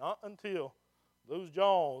 Not until those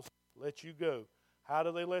jaws let you go. How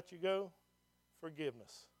do they let you go?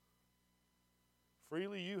 Forgiveness.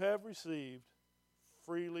 Freely you have received,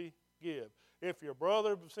 freely give. If your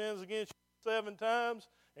brother sins against you 7 times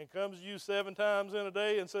and comes to you 7 times in a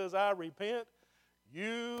day and says, I repent,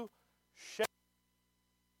 you shall.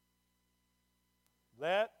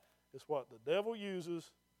 That is what the devil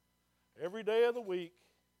uses every day of the week.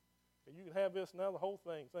 And you can have this now, the whole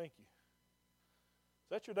thing. Thank you. Is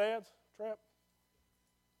that your dad's trap?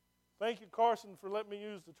 Thank you, Carson, for letting me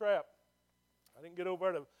use the trap. I didn't get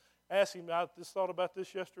over there to ask him. I just thought about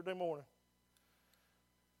this yesterday morning.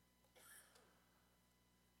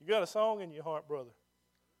 You got a song in your heart, brother.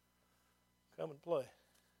 Come and play.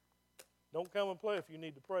 Don't come and play if you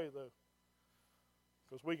need to pray, though,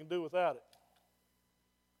 because we can do without it.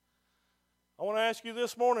 I want to ask you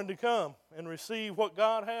this morning to come and receive what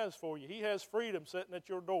God has for you. He has freedom sitting at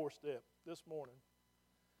your doorstep this morning.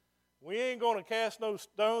 We ain't going to cast no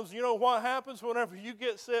stones. You know what happens whenever you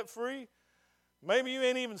get set free? Maybe you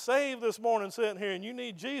ain't even saved this morning sitting here and you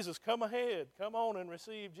need Jesus. Come ahead. Come on and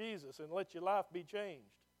receive Jesus and let your life be changed.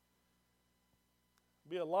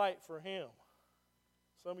 Be a light for him.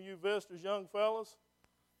 Some of you visitors, young fellas,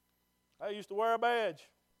 I used to wear a badge.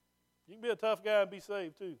 You can be a tough guy and be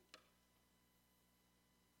saved too.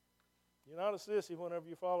 You're not a sissy whenever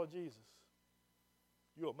you follow Jesus.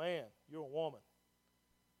 You're a man. You're a woman.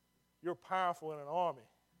 You're powerful in an army.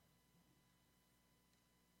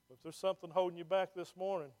 But if there's something holding you back this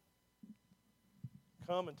morning,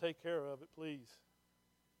 come and take care of it, please.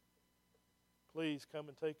 Please come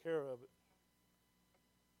and take care of it.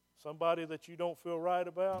 Somebody that you don't feel right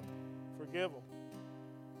about, forgive them.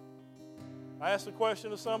 I asked a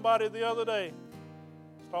question to somebody the other day.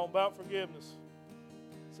 I was talking about forgiveness.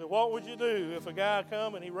 I said, what would you do if a guy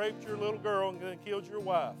come and he raped your little girl and then killed your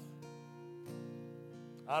wife?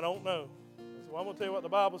 I don't know. I said, well, I'm going to tell you what the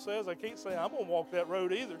Bible says. I can't say I'm going to walk that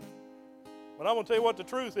road either. But I'm going to tell you what the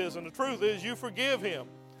truth is. And the truth is you forgive him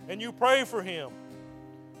and you pray for him.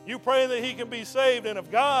 You pray that he can be saved. And if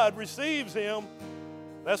God receives him,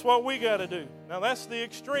 that's what we got to do. Now, that's the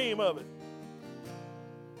extreme of it.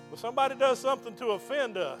 When somebody does something to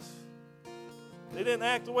offend us, they didn't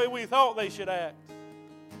act the way we thought they should act.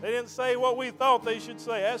 They didn't say what we thought they should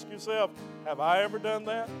say. Ask yourself, have I ever done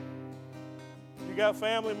that? You got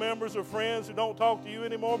family members or friends who don't talk to you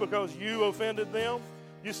anymore because you offended them?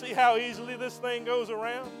 You see how easily this thing goes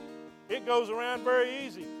around? It goes around very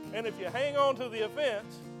easy. And if you hang on to the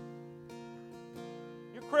offense,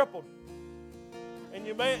 you're crippled. And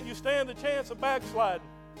you stand the chance of backsliding.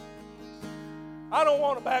 I don't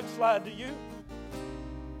want to backslide to you.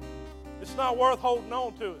 It's not worth holding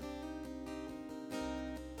on to it.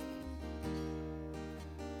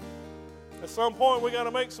 At some point, we got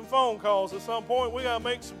to make some phone calls. At some point, we got to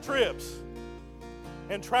make some trips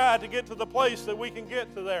and try to get to the place that we can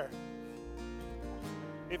get to there.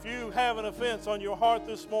 If you have an offense on your heart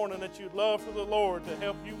this morning that you'd love for the Lord to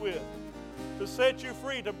help you with, to set you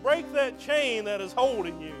free, to break that chain that is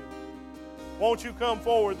holding you, won't you come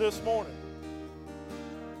forward this morning?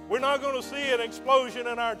 We're not going to see an explosion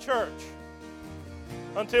in our church.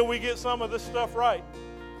 until we get some of this stuff right.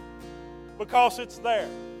 Because it's there.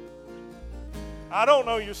 I don't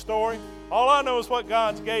know your story. All I know is what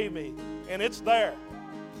God's gave me, and it's there.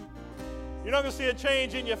 You're not going to see a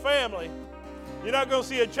change in your family. You're not going to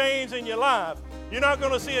see a change in your life. You're not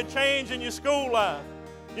going to see a change in your school life.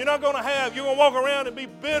 You're going to walk around and be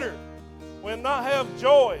bitter and not have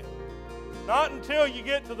joy. Not until you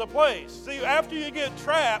get to the place. See, after you get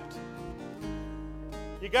trapped,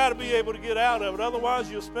 you got to be able to get out of it. Otherwise,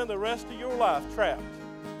 you'll spend the rest of your life trapped.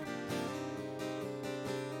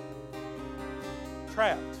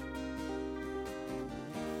 Trapped.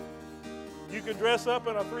 You can dress up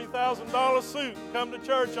in a $3,000 suit and come to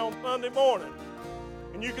church on Sunday morning.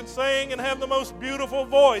 And you can sing and have the most beautiful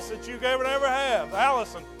voice that you could ever have.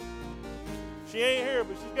 Allison, she ain't here,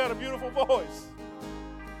 but she's got a beautiful voice.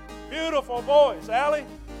 Beautiful voice. Allie,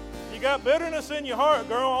 you got bitterness in your heart,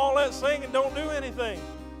 girl. All that singing don't do anything.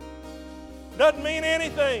 Doesn't mean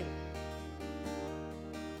anything.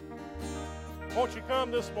 Won't you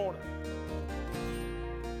come this morning?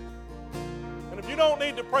 And if you don't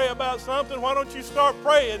need to pray about something, why don't you start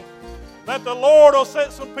praying that the Lord will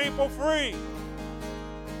set some people free?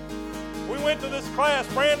 We went to this class.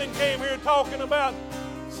 Brandon came here talking about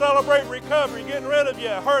Celebrate Recovery, getting rid of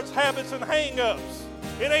your hurts, habits, and hang-ups.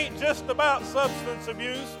 It ain't just about substance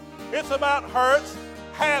abuse. It's about hurts,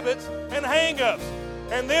 habits, and hang-ups.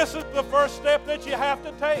 And this is the first step that you have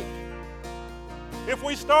to take. If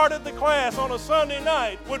we started the class on a Sunday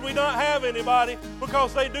night, would we not have anybody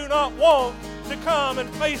because they do not want to come and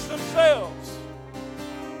face themselves?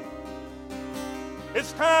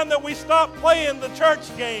 It's time that we stop playing the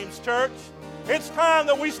church games, church. It's time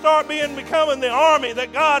that we start becoming the army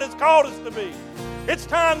that God has called us to be. It's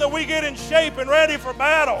time that we get in shape and ready for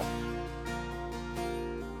battle.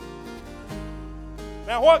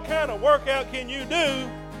 Now, what kind of workout can you do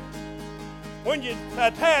when you're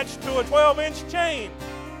attached to a 12-inch chain?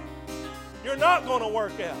 You're not going to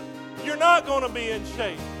work out. You're not going to be in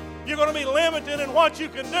shape. You're going to be limited in what you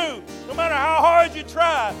can do. No matter how hard you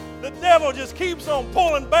try, the devil just keeps on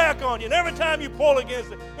pulling back on you. And every time you pull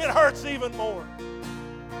against it, it hurts even more.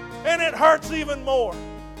 And it hurts even more.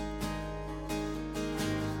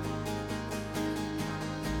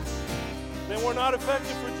 Then we're not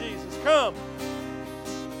effective for Jesus. Come.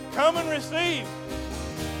 Come and receive.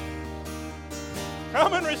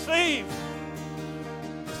 Come and receive.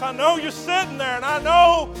 I know you're sitting there, and I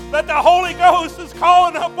know that the Holy Ghost is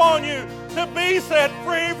calling upon you to be set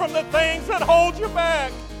free from the things that hold you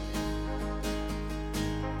back.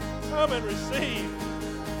 Come and receive.